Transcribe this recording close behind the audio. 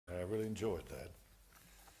really enjoyed that.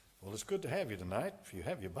 Well, it's good to have you tonight. If you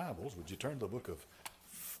have your Bibles, would you turn to the book of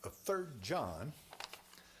 3 John,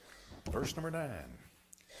 verse number 9.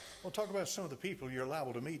 We'll talk about some of the people you're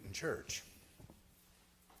liable to meet in church.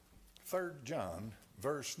 3 John,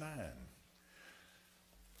 verse 9.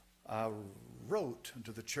 I wrote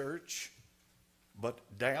unto the church, but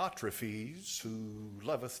Diotrephes, who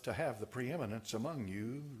loveth to have the preeminence among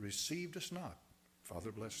you, received us not.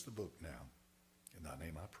 Father, bless the book now. In thy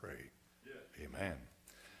name I pray. Yes. Amen.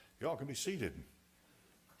 You all can be seated.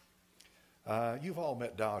 You've all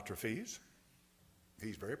met Diotrephes.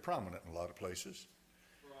 He's very prominent in a lot of places.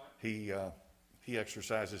 Right. He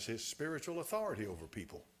exercises his spiritual authority over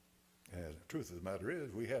people. And the truth of the matter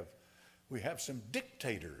is, we have some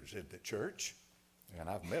dictators in the church, and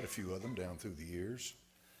I've met a few of them down through the years,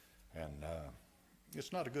 and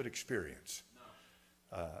it's not a good experience.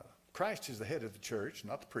 No. Christ is the head of the church,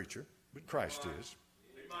 not the preacher, but Christ is.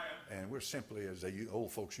 And we're simply, as the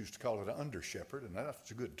old folks used to call it, an under-shepherd, and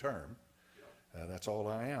that's a good term. That's all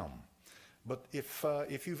I am. But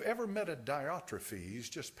if you've ever met a Diotrephes,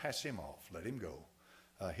 just pass him off. Let him go.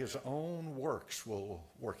 His own works will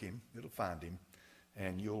work him. It'll find him,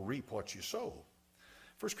 and you'll reap what you sow.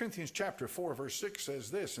 1 Corinthians chapter 4, verse 6 says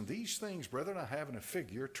this, and these things, brethren, I have in a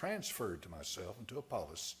figure transferred to myself and to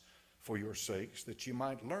Apollos for your sakes, that ye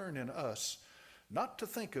might learn in us not to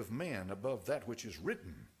think of men above that which is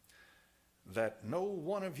written, that no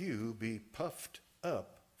one of you be puffed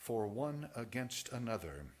up for one against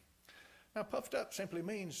another. Now, puffed up simply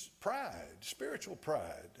means pride, spiritual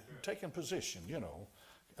pride, taking position,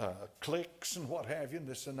 cliques and what have you, and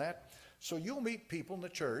this and that. So you'll meet people in the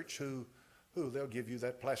church who they'll give you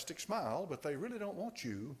that plastic smile, but they really don't want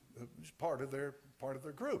you as part of their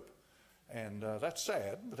group. And that's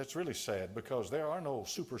sad, but that's really sad, because there are no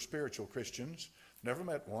super spiritual Christians. Never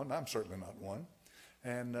met one. I'm certainly not one.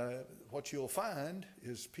 And what you'll find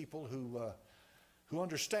is people who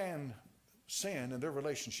understand sin and their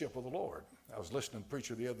relationship with the Lord. I was listening to a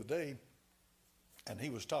preacher the other day, and he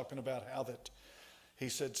was talking about how that, he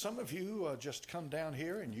said, some of you just come down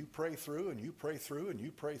here and you pray through and you pray through and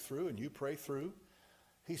you pray through and you pray through.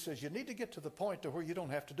 He says, you need to get to the point to where you don't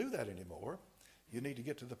have to do that anymore. You need to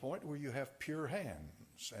get to the point where you have pure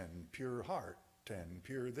hands and pure heart and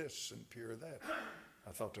pure this and pure that.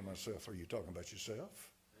 I thought to myself, are you talking about yourself?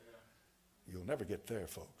 Yeah. You'll never get there,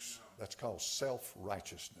 folks. No. That's called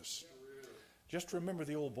self-righteousness. Yeah, just remember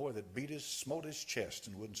the old boy that smote his chest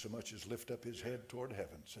and wouldn't so much as lift up his head toward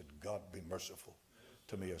heaven, said, God be merciful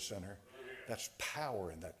to me, a sinner. That's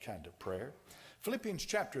power in that kind of prayer. Philippians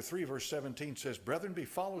chapter 3, verse 17 says, brethren, be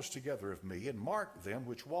followers together of me, and mark them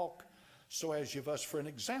which walk so as give us for an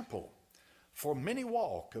example. For many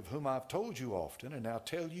walk, of whom I've told you often, and now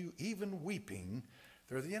tell you, even weeping,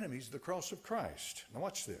 they're the enemies of the cross of Christ. Now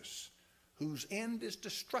watch this. Whose end is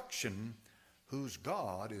destruction, whose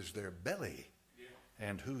God is their belly,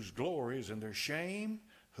 and whose glory is in their shame,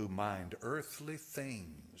 who mind earthly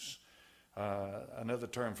things. Another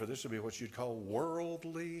term for this would be what you'd call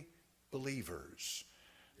worldly believers.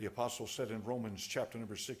 The apostle said in Romans chapter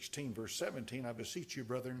number 16, verse 17, I beseech you,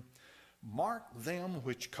 brethren, mark them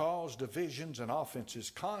which cause divisions and offenses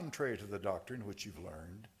contrary to the doctrine which you've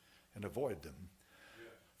learned, and avoid them.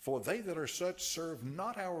 For they that are such serve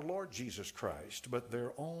not our Lord Jesus Christ, but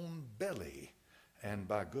their own belly, and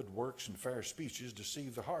by good works and fair speeches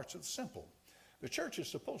deceive the hearts of the simple. The church is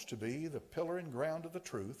supposed to be the pillar and ground of the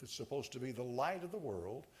truth. It's supposed to be the light of the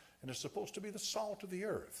world, and it's supposed to be the salt of the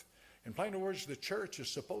earth. In plain words, the church is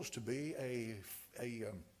supposed to be a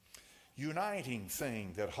uniting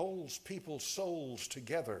thing that holds people's souls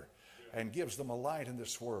together and gives them a light in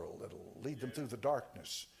this world that'll lead them through the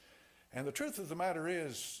darkness. And the truth of the matter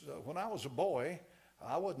is, when I was a boy,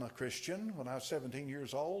 I wasn't a Christian. When I was 17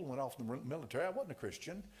 years old, went off in the military, I wasn't a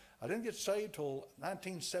Christian. I didn't get saved till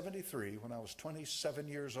 1973 when I was 27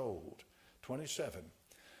 years old. 27.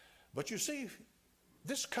 But you see,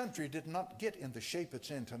 this country did not get in the shape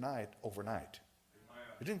it's in tonight overnight.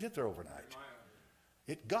 It didn't get there overnight.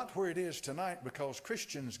 It got where it is tonight because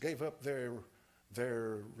Christians gave up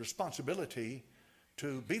their responsibility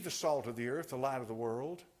to be the salt of the earth, the light of the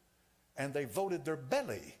world, and they voted their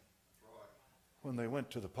belly when they went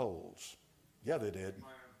to the polls. Yeah, they did.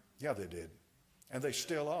 Yeah, they did. And they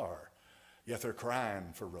still are. Yet they're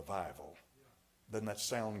crying for revival. Doesn't that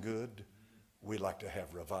sound good? We like to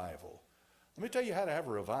have revival. Let me tell you how to have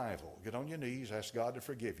a revival. Get on your knees, ask God to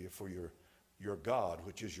forgive you for your God,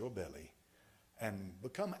 which is your belly, and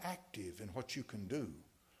become active in what you can do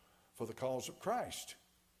for the cause of Christ.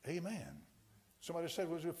 Amen. Somebody said,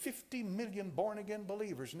 was there 50 million born-again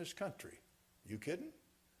believers in this country? You kidding?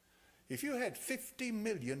 If you had 50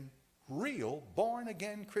 million real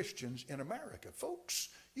born-again Christians in America. Folks,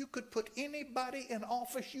 you could put anybody in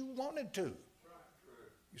office you wanted to.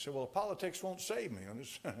 You say, well, politics won't save me.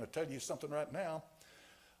 I'll tell you something right now.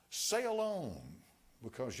 Sail on,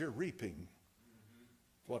 because you're reaping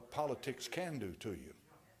what politics can do to you.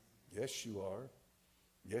 Yes, you are.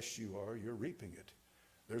 Yes, you are. You're reaping it.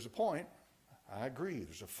 There's a point. I agree.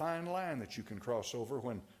 There's a fine line that you can cross over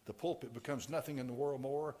when the pulpit becomes nothing in the world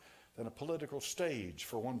more than a political stage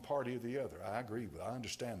for one party or the other. I agree, but I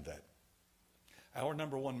understand that. Our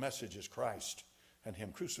number one message is Christ and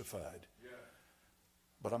Him crucified. Yeah.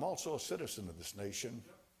 But I'm also a citizen of this nation,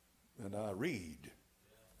 and I read,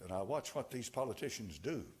 and I watch what these politicians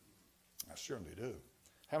do. I certainly do.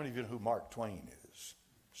 How many of you know who Mark Twain is?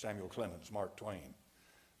 Samuel Clemens, Mark Twain.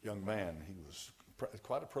 Young man, he was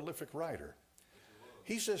quite a prolific writer.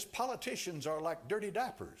 He says politicians are like dirty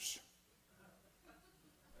diapers.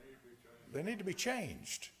 They need to be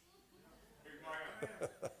changed.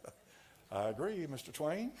 I agree, Mr.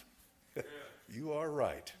 Twain. You are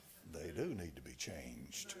right. They do need to be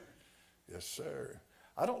changed. Yes, sir.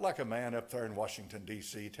 I don't like a man up there in Washington,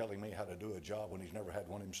 D.C. telling me how to do a job when he's never had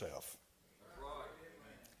one himself.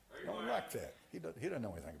 I don't like that. He doesn't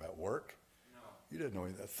know anything about work. He doesn't know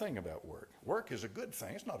a thing about work. Work is a good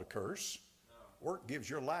thing. It's not a curse. Work gives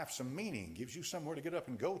your life some meaning, gives you somewhere to get up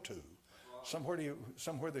and go to. Somewhere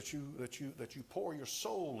that you pour your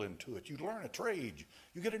soul into it. You learn a trade.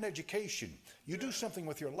 You get an education. You do something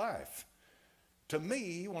with your life. To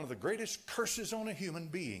me, one of the greatest curses on a human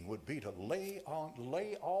being would be to lay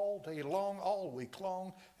all day long, all week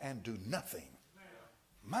long, and do nothing.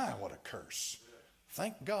 My, what a curse.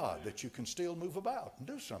 Thank God that you can still move about and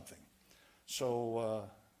do something. So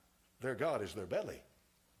their God is their belly.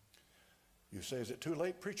 You say, is it too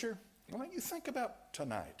late, preacher? Well, you think about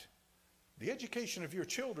tonight. The education of your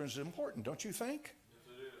children is important, don't you think?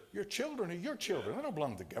 Yes, it is. Your children are your children. They don't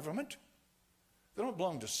belong to the government. They don't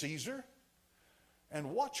belong to Caesar.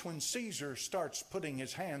 And watch when Caesar starts putting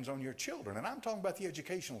his hands on your children. And I'm talking about the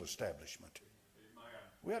educational establishment. Amen.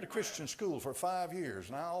 We had a Christian school for 5 years,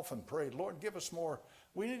 and I often prayed, Lord, give us more.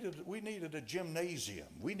 We needed a gymnasium.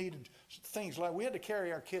 We needed things like, we had to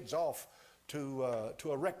carry our kids off to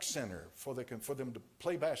a rec center for them to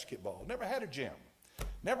play basketball. Never had a gym.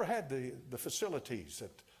 Never had the facilities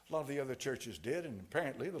that a lot of the other churches did, and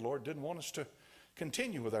apparently the Lord didn't want us to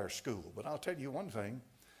continue with our school. But I'll tell you one thing,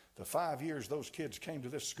 the 5 years those kids came to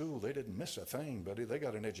this school, they didn't miss a thing, buddy. They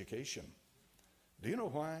got an education. Do you know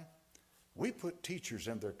why? We put teachers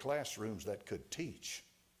in their classrooms that could teach.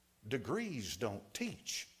 Degrees don't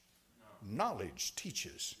teach. Knowledge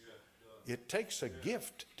teaches. It takes a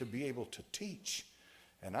gift to be able to teach.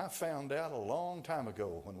 And I found out a long time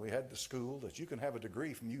ago when we had the school that you can have a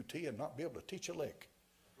degree from UT and not be able to teach a lick.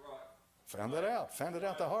 Found that out. Found it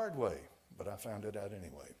out the hard way, but I found it out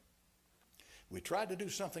anyway. We tried to do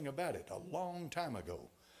something about it a long time ago.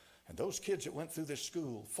 And those kids that went through this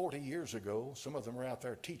school 40 years ago, some of them are out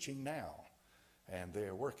there teaching now. And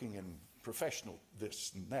they're working in professional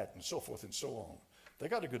this and that and so forth and so on. They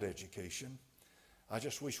got a good education. I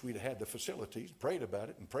just wish we'd had the facilities, prayed about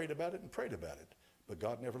it and prayed about it and prayed about it. But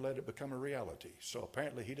God never let it become a reality. So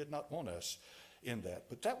apparently He did not want us in that.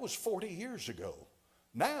 But that was 40 years ago.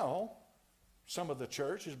 Now, some of the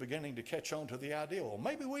church is beginning to catch on to the idea, well,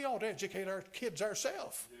 maybe we ought to educate our kids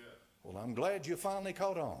ourselves. Yeah. Well, I'm glad you finally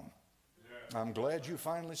caught on. Yeah. I'm glad you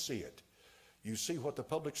finally see it. You see what the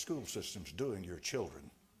public school system's doing to your children.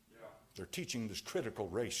 Yeah. They're teaching this critical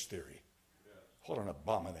race theory. Yeah. What an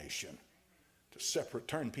abomination. To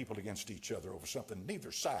turn people against each other over something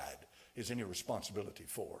neither side is any responsibility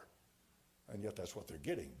for. And yet that's what they're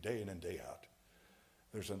getting day in and day out.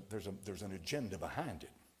 There's an agenda behind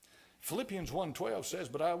it. Philippians 1:12 says,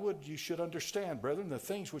 but I would you should understand, brethren, the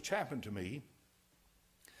things which happened to me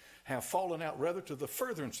have fallen out rather to the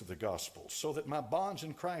furtherance of the gospel, so that my bonds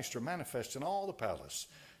in Christ are manifest in all the palace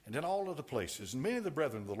and in all of the places. And many of the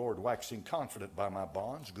brethren of the Lord, waxing confident by my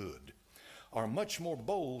bonds, good, are much more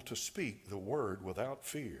bold to speak the word without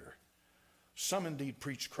fear. Some indeed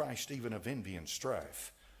preach Christ even of envy and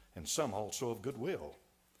strife, and some also of goodwill.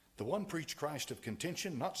 The one preached Christ of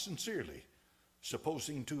contention, not sincerely,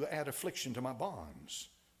 supposing to add affliction to my bonds.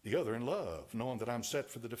 The other in love, knowing that I'm set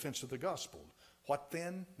for the defense of the gospel. What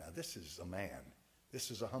then? Now this is a man.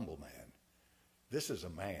 This is a humble man. This is a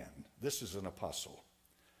man. This is an apostle.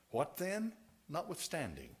 What then?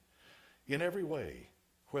 Notwithstanding, in every way,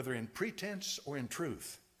 whether in pretense or in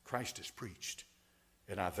truth, Christ is preached.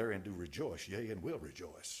 And I therein do rejoice, yea, and will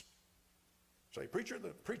rejoice. Say, preacher,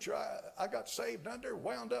 I got saved under,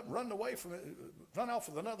 wound up, run off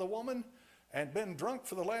with another woman, and been drunk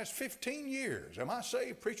for the last 15 years. Am I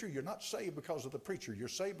saved, preacher? You're not saved because of the preacher. You're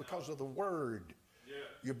saved because of the Word. Yes.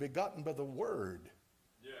 You're begotten by the Word.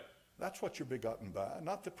 Yes. That's what you're begotten by,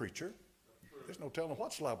 not the preacher. There's no telling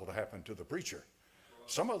what's liable to happen to the preacher. Right.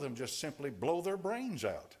 Some of them just simply blow their brains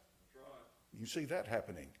out. That's right. You see that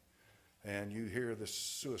happening. And you hear this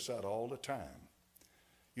suicide all the time.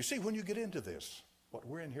 You see, when you get into this, what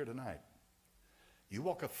we're in here tonight, you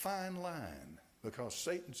walk a fine line because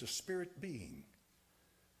Satan's a spirit being.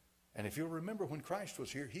 And if you'll remember when Christ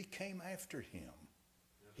was here, he came after him.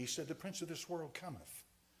 Yes. He said, the prince of this world cometh.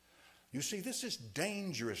 You see, this is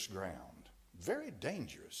dangerous ground, very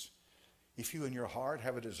dangerous. If you in your heart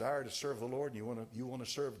have a desire to serve the Lord and you want to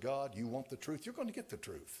serve God, you want the truth, you're going to get the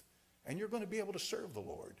truth. And you're going to be able to serve the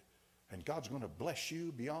Lord. And God's going to bless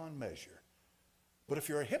you beyond measure. But if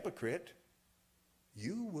you're a hypocrite,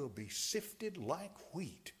 you will be sifted like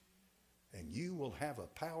wheat. And you will have a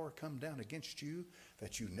power come down against you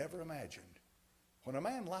that you never imagined. When a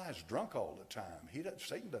man lies drunk all the time,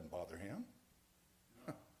 Satan doesn't bother him.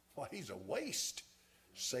 Why, he's a waste.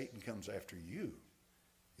 Satan comes after you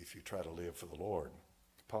if you try to live for the Lord.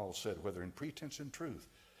 Paul said, whether in pretense and truth,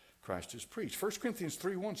 Christ is preached. 1 Corinthians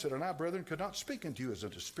 3:1 said, and I, brethren, could not speak unto you as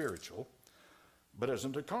unto spiritual, but as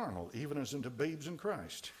unto carnal, even as unto babes in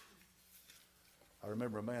Christ. I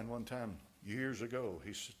remember a man one time years ago,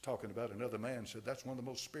 he's talking about another man, said, that's one of the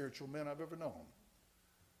most spiritual men I've ever known.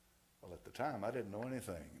 Well, at the time, I didn't know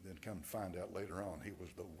anything. Then come to find out later on, he was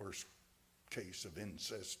the worst case of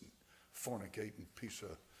incest and fornicating piece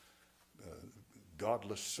of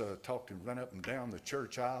godless, talked and ran up and down the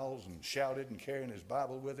church aisles and shouted and carrying his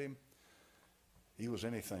Bible with him. He was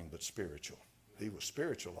anything but spiritual. He was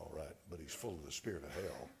spiritual, all right, but he's full of the spirit of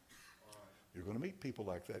hell. You're going to meet people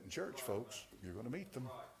like that in church, folks. You're going to meet them.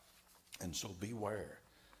 And so beware.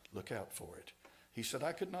 Look out for it. He said,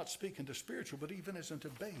 I could not speak unto spiritual, but even as unto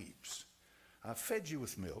babes. I fed you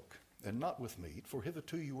with milk, and not with meat, for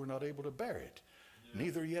hitherto you were not able to bear it.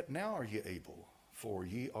 Neither yet now are ye able, for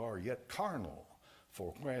ye are yet carnal.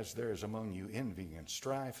 For whereas there is among you envying and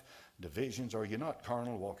strife, divisions, are ye not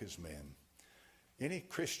carnal, walk as men. Any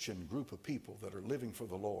Christian group of people that are living for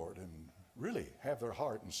the Lord and really have their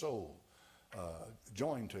heart and soul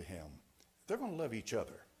joined to him, they're going to love each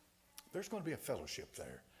other. There's going to be a fellowship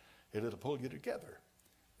there. It'll pull you together.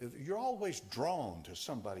 You're always drawn to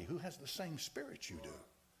somebody who has the same spirit you do.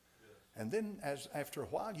 And then after a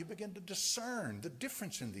while, you begin to discern the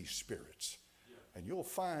difference in these spirits. And you'll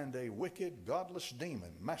find a wicked, godless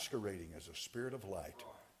demon masquerading as a spirit of light.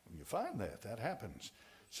 When you find that happens.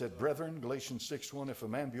 It said, brethren, Galatians 6:1, if a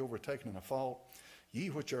man be overtaken in a fault, ye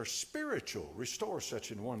which are spiritual, restore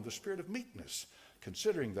such an one the spirit of meekness,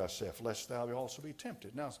 considering thyself, lest thou also be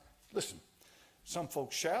tempted. Now, listen, some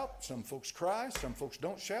folks shout, some folks cry, some folks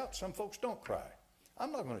don't shout, some folks don't cry.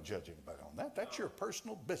 I'm not going to judge anybody on that. That's your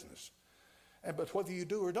personal business. But whether you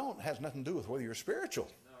do or don't has nothing to do with whether you're spiritual.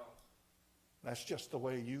 That's just the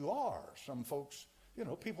way you are. Some folks,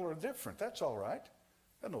 people are different. That's all right.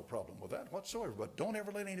 There's no problem with that whatsoever. But don't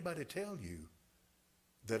ever let anybody tell you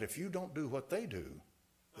that if you don't do what they do,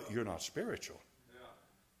 that you're not spiritual.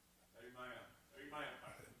 Yeah. Amen.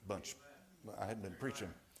 Bunch. I hadn't been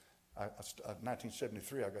preaching.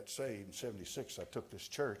 1973, I got saved. In 76, I took this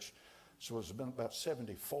church. So it's been about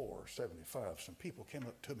 74, 75. Some people came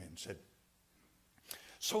up to me and said,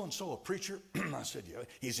 so-and-so a preacher? I said, yeah.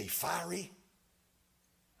 Is he fiery?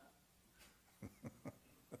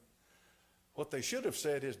 What they should have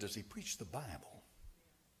said is, does he preach the Bible?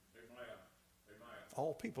 Amen.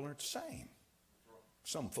 All people aren't the same.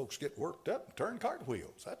 Some folks get worked up and turn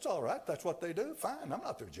cartwheels. That's all right. That's what they do. Fine. I'm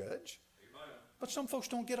not their judge. Amen. But some folks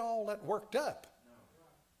don't get all that worked up.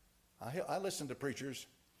 No. I listen to preachers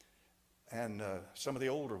and some of the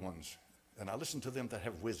older ones, and I listen to them that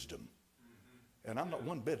have wisdom. And I'm not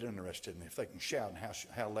one bit interested in if they can shout and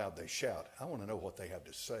how loud they shout. I want to know what they have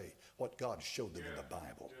to say, what God showed them in the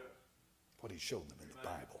Bible, what he showed them in the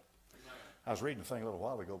Bible. I was reading a thing a little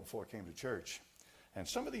while ago before I came to church. And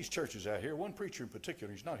some of these churches out here, one preacher in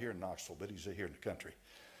particular, he's not here in Knoxville, but he's here in the country.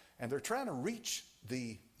 And they're trying to reach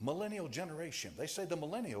the millennial generation. They say the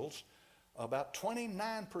millennials, about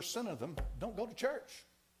 29% of them don't go to church.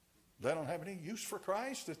 They don't have any use for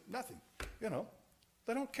Christ, nothing, They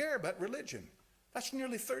don't care about religion. That's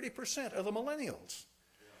nearly 30% of the millennials.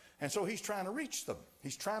 And so he's trying to reach them.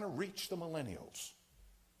 He's trying to reach the millennials.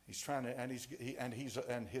 He's trying to,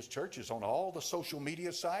 and his church is on all the social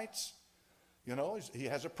media sites. He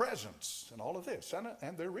has a presence and all of this,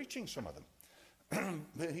 and they're reaching some of them.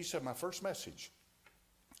 He said, my first message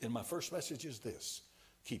is this: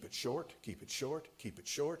 keep it short, keep it short, keep it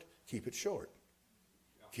short, keep it short,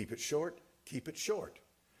 keep it short, Keep it short.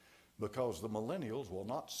 Because the millennials will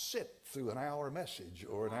not sit through an hour message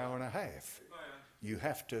or an hour and a half. You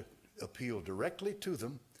have to appeal directly to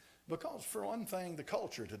them, because for one thing, the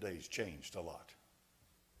culture today's changed a lot.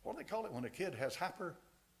 What do they call it when a kid has hyper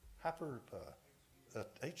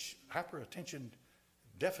attention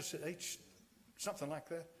deficit, something like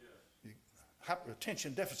that? Hyper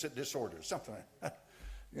attention deficit disorder, something like that.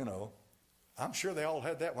 You know, I'm sure they all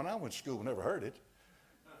had that when I went to school, never heard it.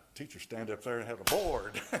 Teacher stand up there and have a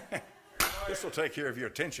board. This will take care of your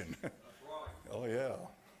attention. Oh, yeah.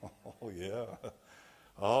 Oh, yeah.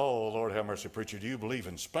 Oh, Lord have mercy, preacher. Do you believe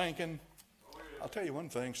in spanking? I'll tell you one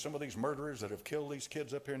thing. Some of these murderers that have killed these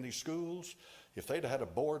kids up here in these schools, if they'd had a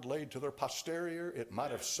board laid to their posterior, it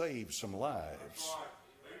might have saved some lives.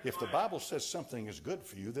 If the Bible says something is good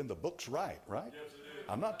for you, then the book's right?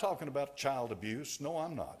 I'm not talking about child abuse. No,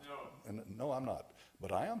 I'm not. No, I'm not.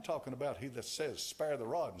 But I am talking about he that says, spare the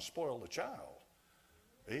rod and spoil the child.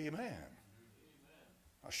 Amen.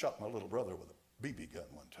 I shot my little brother with a BB gun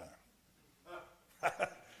one time.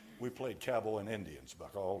 We played cowboy and Indians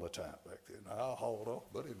back all the time back then. I hauled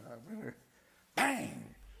off, buddy.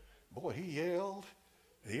 Bang! Boy, he yelled.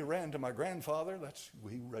 He ran to my grandfather. That's who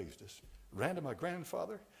he raised us. Ran to my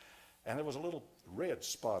grandfather, and there was a little red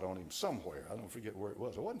spot on him somewhere. I don't forget where it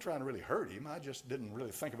was. I wasn't trying to really hurt him. I just didn't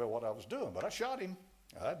really think about what I was doing, but I shot him.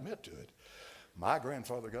 I admit to it. My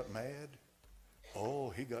grandfather got mad. Oh,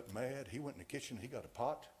 he got mad. He went in the kitchen. He got a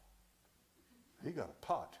pot. He got a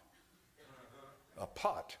pot. A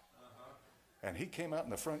pot. And he came out in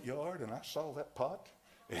the front yard, and I saw that pot,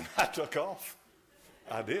 and I took off.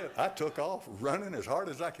 I did. I took off running as hard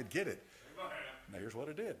as I could get it. Now, here's what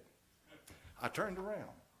I did. I turned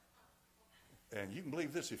around. And you can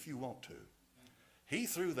believe this if you want to. He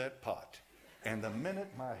threw that pot. And the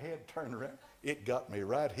minute my head turned around, it got me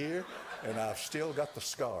right here, and I've still got the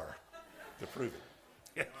scar to prove it.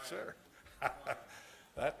 Yes, sir.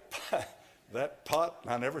 That pot,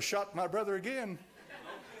 I never shot my brother again.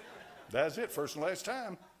 That's it, first and last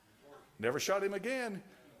time. Never shot him again.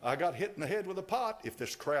 I got hit in the head with a pot. If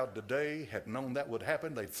this crowd today had known that would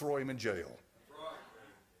happen, they'd throw him in jail.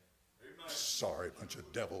 Sorry, bunch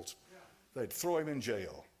of devils. They'd throw him in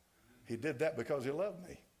jail. He did that because he loved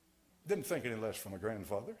me. Didn't think any less from a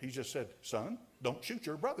grandfather. He just said, son, don't shoot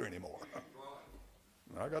your brother anymore.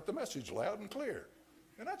 And I got the message loud and clear.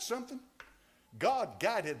 And that's something. God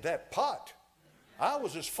guided that pot. I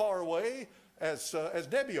was as far away as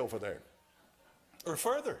Debbie over there, or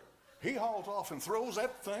further. He hauls off and throws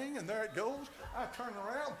that thing, and there it goes. I turn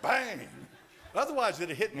around, bang. Otherwise, it'd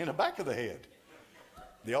have hit me in the back of the head.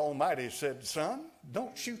 The Almighty said, son,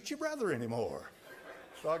 don't shoot your brother anymore.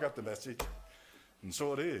 So I got the message. And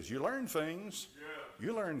so it is. You learn things.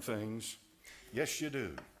 You learn things. Yes, you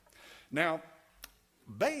do. Now,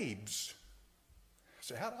 babes,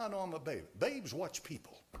 say, how do I know I'm a babe? Babes watch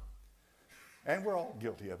people. And we're all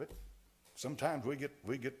guilty of it. Sometimes we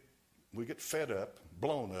get fed up,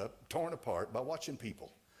 blown up, torn apart by watching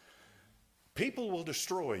people. People will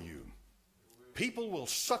destroy you. People will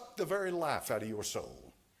suck the very life out of your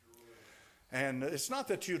soul. And it's not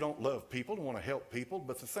that you don't love people and want to help people,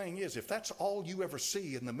 but the thing is, if that's all you ever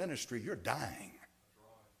see in the ministry, you're dying.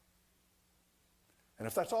 And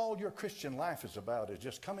if that's all your Christian life is about, is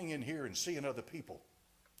just coming in here and seeing other people,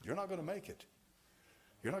 you're not going to make it.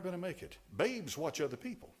 You're not going to make it. Babes watch other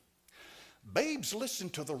people. Babes listen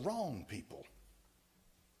to the wrong people.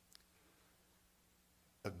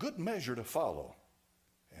 A good measure to follow,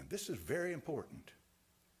 and this is very important,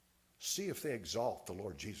 see if they exalt the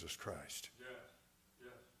Lord Jesus Christ. Yes.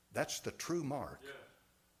 That's the true mark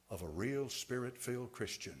of a real spirit-filled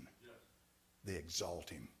Christian. Yes. They exalt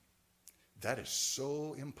him. That is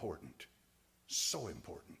so important. So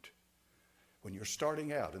important. When you're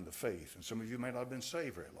starting out in the faith, and some of you may not have been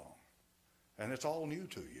saved very long, and it's all new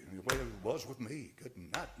to you, the way it was with me. Good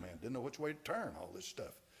night, man. Didn't know which way to turn, all this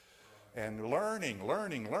stuff. And learning,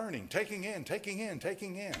 taking in.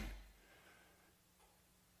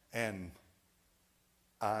 And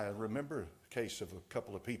I remember a case of a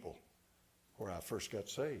couple of people where I first got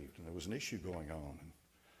saved, and there was an issue going on, and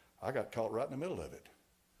I got caught right in the middle of it.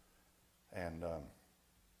 And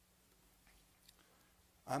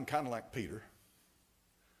I'm kind of like Peter.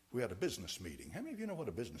 We had a business meeting. How many of you know what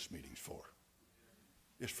a business meeting's for?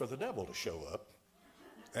 It's for the devil to show up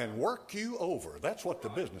and work you over. That's what the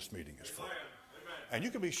business meeting is for. And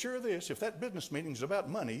you can be sure of this, if that business meeting is about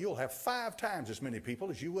money, you'll have 5 times as many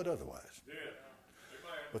people as you would otherwise.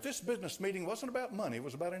 But this business meeting wasn't about money, it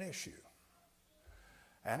was about an issue.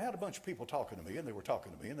 And I had a bunch of people talking to me, and they were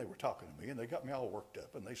talking to me, and they were talking to me, and they got me all worked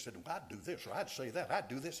up, and they said, well, I'd do this, or I'd say that, I'd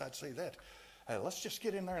do this, I'd say that. Let's just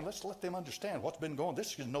get in there and let's let them understand what's been going.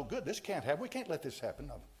 This is no good. This can't happen. We can't let this happen.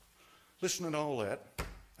 I'm listening to all that.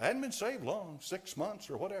 I hadn't been saved long, 6 months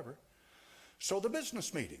or whatever. So the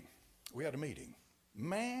business meeting, we had a meeting.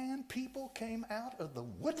 Man, people came out of the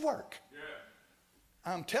woodwork.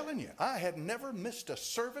 Yeah. I'm telling you, I had never missed a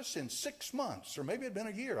service in 6 months, or maybe it had been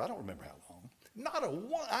a year. I don't remember how long. Not a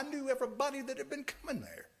one. I knew everybody that had been coming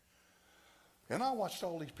there. And I watched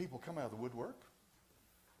all these people come out of the woodwork,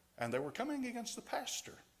 and they were coming against the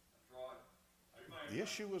pastor. That's right. Amen. The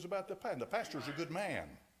issue was about the pastor. The pastor's a good man.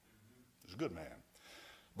 He's a good man.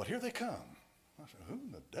 But here they come. I said, who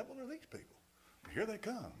in the devil are these people? Here they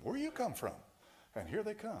come. Where you come from? And here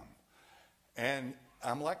they come. And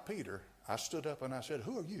I'm like Peter. I stood up and I said,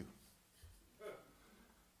 who are you?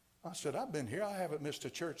 I said, I've been here. I haven't missed a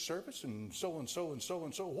church service and so and so and so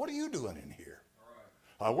and so. What are you doing in here?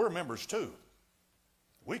 All right. We're members too.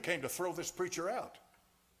 We came to throw this preacher out.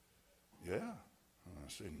 Yeah. And I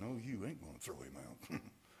said, no, you ain't going to throw him out.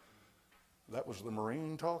 That was the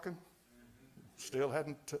Marine talking. Still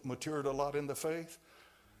hadn't matured a lot in the faith.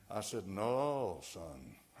 I said, no,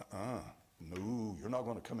 son. No, you're not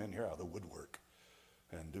going to come in here out of the woodwork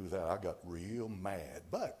and do that. I got real mad.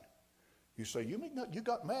 But you say, you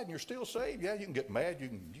got mad and you're still saved? Yeah, you can get mad. You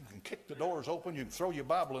can kick the doors open. You can throw your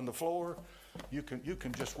Bible in the floor. You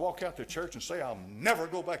can just walk out to church and say, I'll never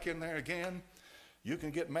go back in there again. You can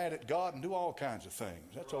get mad at God and do all kinds of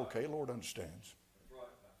things. That's okay. Lord understands.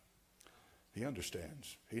 He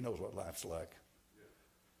understands. He knows what life's like.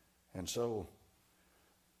 And so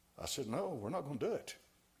I said, no, we're not going to do it.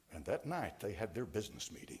 And that night they had their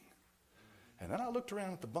business meeting. And then I looked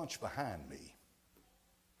around at the bunch behind me.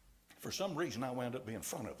 For some reason, I wound up being in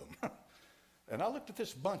front of them. And I looked at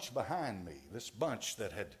this bunch behind me, this bunch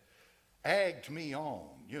that had egged me on,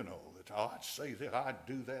 that I'd say that, I'd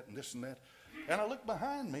do that, and this and that. And I looked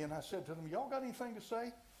behind me and I said to them, y'all got anything to say?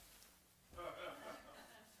 Amen.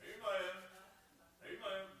 Amen.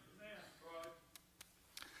 Right.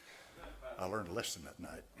 I learned a lesson that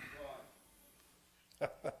night.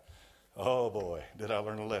 Right. Oh boy, did I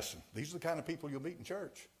learn a lesson. These are the kind of people you'll meet in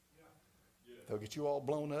church. Yeah. They'll get you all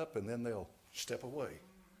blown up and then they'll step away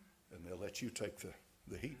and they'll let you take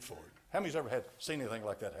the heat for it. How many's ever seen anything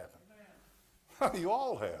like that happen? You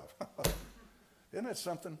all have. Isn't that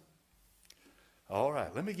something? All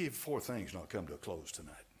right, let me give you 4 things and I'll come to a close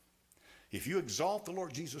tonight. If you exalt the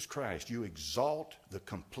Lord Jesus Christ, you exalt the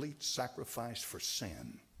complete sacrifice for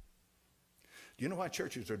sin. Do you know why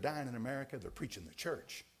churches are dying in America? They're preaching the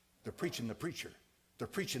church. They're preaching the preacher. They're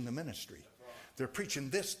preaching the ministry. They're preaching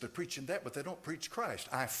this, they're preaching that, but they don't preach Christ.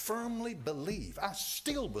 I firmly believe, I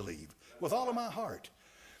still believe with all of my heart,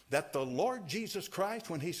 that the Lord Jesus Christ,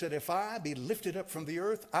 when he said, if I be lifted up from the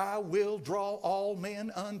earth, I will draw all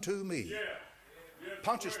men unto me. Yeah.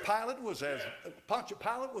 Pontius Pilate was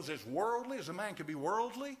as worldly as a man could be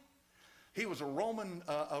worldly. He was a Roman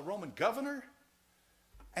governor.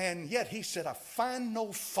 And yet he said, I find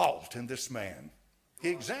no fault in this man. He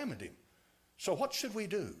examined him. So what should we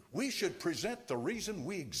do? We should present the reason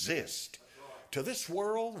we exist. To this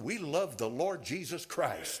world, we love the Lord Jesus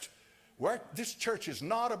Christ. This church is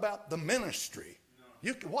not about the ministry.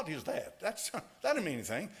 What is that? That doesn't mean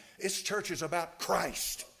anything. This church is about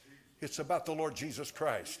Christ. It's about the Lord Jesus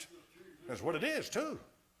Christ. That's what it is, too.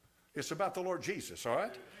 It's about the Lord Jesus, all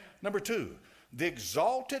right? Number 2, the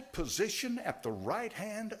exalted position at the right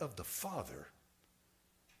hand of the Father.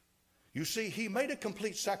 You see, he made a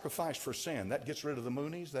complete sacrifice for sin. That gets rid of the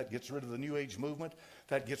Moonies. That gets rid of the New Age movement.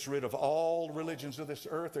 That gets rid of all religions of this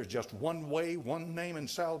earth. There's just one way, one name in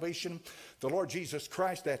salvation. The Lord Jesus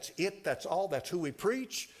Christ, that's it. That's all. That's who we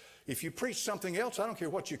preach. If you preach something else, I don't care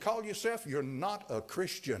what you call yourself, you're not a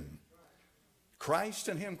Christian. Christ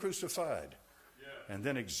and him crucified. Yeah. And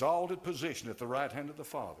then exalted position at the right hand of the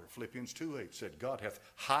Father. Philippians 2:8 said, God hath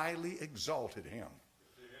highly exalted him.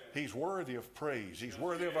 He's worthy of praise. He's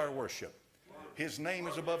worthy of our worship. His name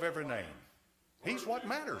is above every name. He's what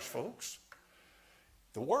matters, folks.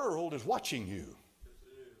 The world is watching you.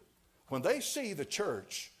 When they see the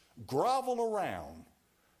church grovel around,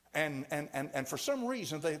 and for some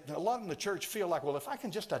reason, a lot in the church feel like, well, if I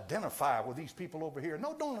can just identify with these people over here.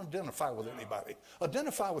 No, don't identify with anybody.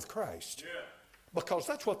 Identify with Christ. Because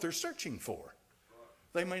that's what they're searching for.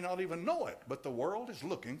 They may not even know it, but the world is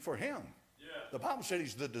looking for him. The Bible said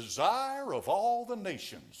he's the desire of all the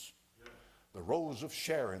nations. The rose of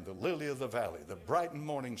Sharon, the lily of the valley, the bright and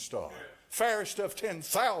morning star, fairest of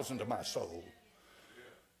 10,000 to my soul.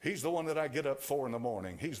 He's the one that I get up for in the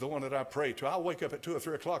morning. He's the one that I pray to. I'll wake up at 2 or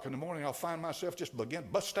 3 o'clock in the morning. I'll find myself just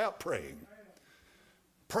bust out praying.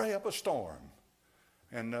 Pray up a storm.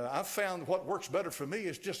 And I've found what works better for me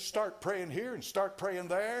is just start praying here and start praying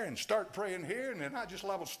there and start praying here, and then I just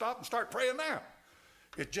will stop and start praying now.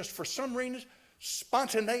 It just, for some reason,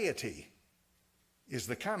 spontaneity is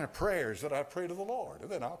the kind of prayers that I pray to the Lord. And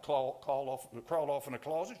then I'll crawl off in a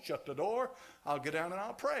closet, shut the door, I'll get down and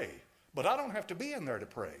I'll pray. But I don't have to be in there to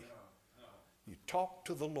pray. You talk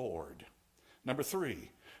to the Lord. Number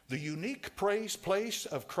 3, the unique praise place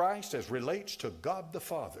of Christ as relates to God the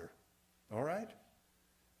Father. All right?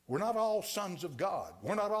 We're not all sons of God.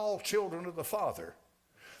 We're not all children of the Father.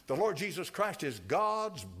 The Lord Jesus Christ is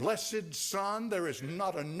God's blessed Son. There is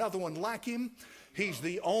not another one like him. He's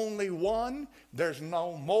the only one. There's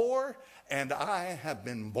no more. And I have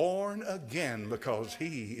been born again because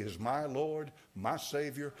he is my Lord, my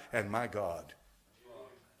Savior, and my God.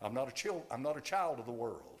 I'm not a child of the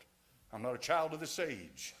world. I'm not a child of this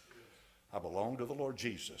age. I belong to the Lord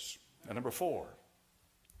Jesus. And number 4,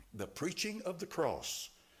 the preaching of the cross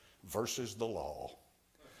versus the law.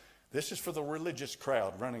 This is for the religious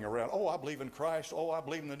crowd running around. Oh, I believe in Christ. Oh, I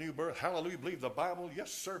believe in the new birth. Hallelujah, believe the Bible.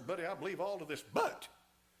 Yes, sir, buddy, I believe all of this. But,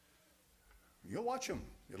 you'll watch them.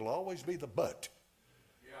 It'll always be the but.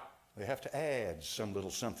 Yeah. They have to add some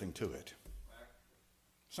little something to it.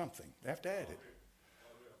 Something. They have to add it.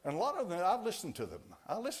 And a lot of them, I've listened to them.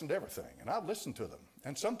 I listen to everything, and I've listened to them.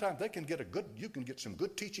 And sometimes they can get you can get some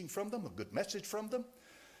good teaching from them, a good message from them.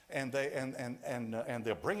 And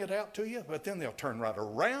they'll bring it out to you, but then they'll turn right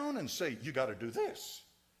around and say, you got to do this.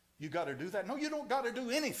 You got to do that. No, you don't got to do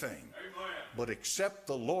anything. Amen. But accept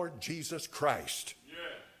the Lord Jesus Christ. Yeah.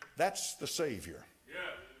 That's the Savior. Yeah.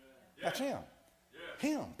 Yeah. That's him. Yeah.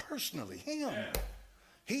 Him, personally, him. Yeah.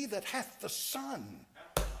 He that hath the Son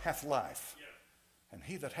hath life. Yeah. And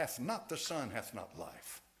he that hath not the Son hath not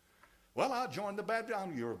life. Well, I joined the Baptist.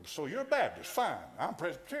 So you're a Baptist. Fine. I'm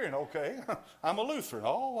Presbyterian. Okay. I'm a Lutheran.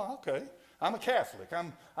 Oh, okay. I'm a Catholic.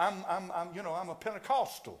 I'm a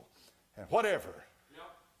Pentecostal, and whatever. Yep.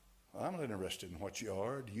 Well, I'm not interested in what you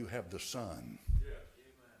are. Do you have the Son? Yeah.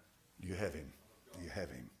 Do you have him? Do you have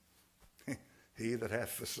him? He that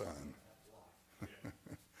hath the Son.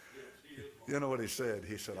 You know what he said?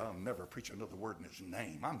 He said, I'll never preach another word in his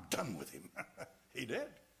name. I'm done with him. He did.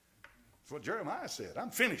 That's what Jeremiah said. I'm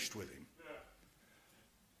finished with him.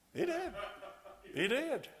 He did. He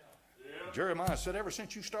did. Yeah. Jeremiah said, ever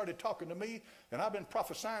since you started talking to me and I've been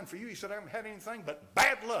prophesying for you, he said, I haven't had anything but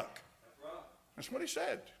bad luck. That's right. That's what he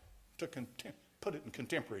said. To put it in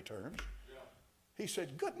contemporary terms. Yeah. He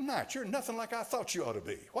said, good night. You're nothing like I thought you ought to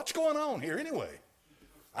be. What's going on here anyway?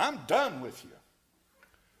 I'm done with you.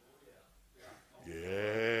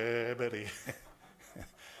 Yeah, but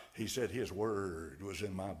he said his word was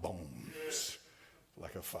in my bones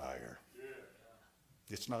like a fire.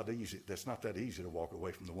 It's not easy. That's not that easy to walk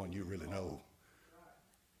away from the one you really know.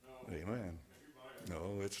 Amen.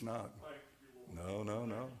 No, it's not.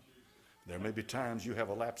 No. There may be times you have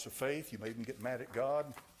a lapse of faith. You may even get mad at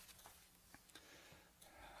God.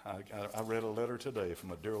 I read a letter today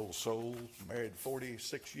from a dear old soul, married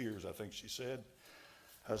 46 years, I think she said.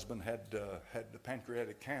 Husband had the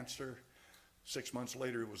pancreatic cancer. 6 months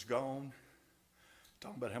later, it was gone.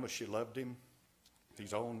 Talking about how much she loved him.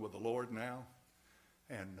 He's on with the Lord now.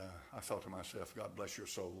 And I thought to myself, God bless your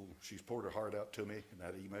soul. She's poured her heart out to me in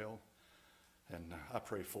that email. And I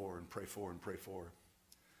pray for her and pray for her and pray for her.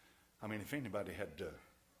 I mean, if anybody had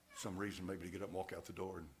some reason maybe to get up and walk out the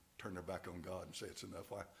door and turn their back on God and say it's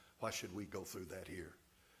enough, why should we go through that here?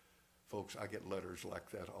 Folks, I get letters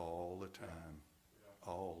like that all the time.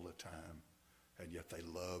 All the time. And yet they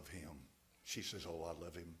love him. She says, oh, I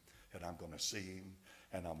love him, and I'm going to see him,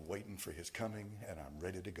 and I'm waiting for his coming, and I'm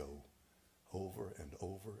ready to go over and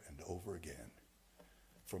over and over again.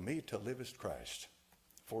 For me to live is Christ.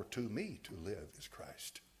 For to me to live is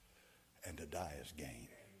Christ, and to die is gain.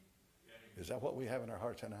 Is that what we have in our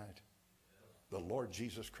heart tonight? The Lord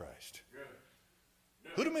Jesus Christ.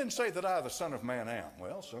 Who do men say that I, the Son of Man, am?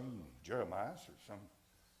 Well, some Jeremiah or some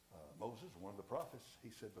Moses, one of the prophets. He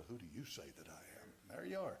said, but who do you say that I am? There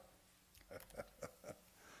you are.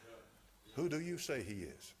 Who do you say he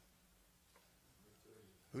is?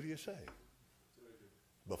 Who do you say?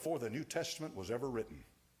 Before the New Testament was ever written,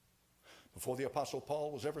 before the Apostle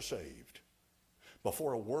Paul was ever saved,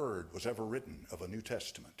 before a word was ever written of a New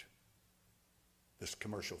Testament, this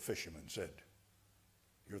commercial fisherman said,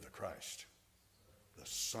 you're the Christ, the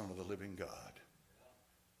Son of the living God.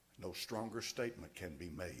 No stronger statement can be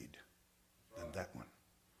made than that one.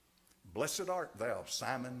 Blessed art thou,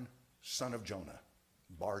 Simon, son of Jonah,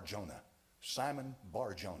 Bar-Jonah, Simon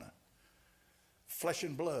Bar-Jonah. Flesh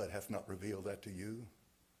and blood hath not revealed that to you,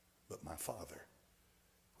 but my Father,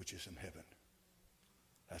 which is in heaven.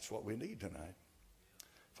 That's what we need tonight.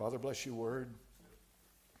 Father, bless your word.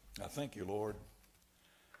 I thank you, Lord.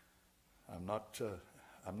 I'm not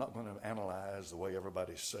going to analyze the way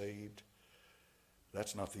everybody's saved.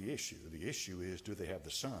 That's not the issue. The issue is, do they have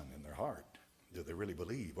the Son in their heart? Do they really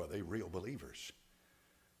believe? Are they real believers?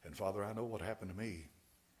 And Father, I know what happened to me.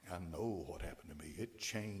 I know what happened to me. It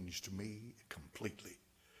changed me completely.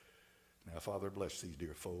 Now, Father, bless these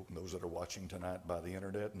dear folk and those that are watching tonight by the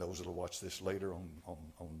internet and those that will watch this later on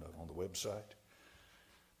the website.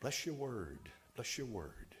 Bless your word. Bless your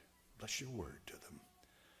word. Bless your word to them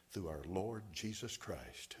through our Lord Jesus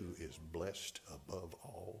Christ, who is blessed above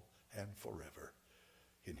all and forever.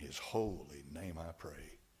 In his holy name I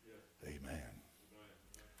pray. Amen.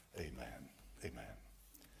 Amen. Amen.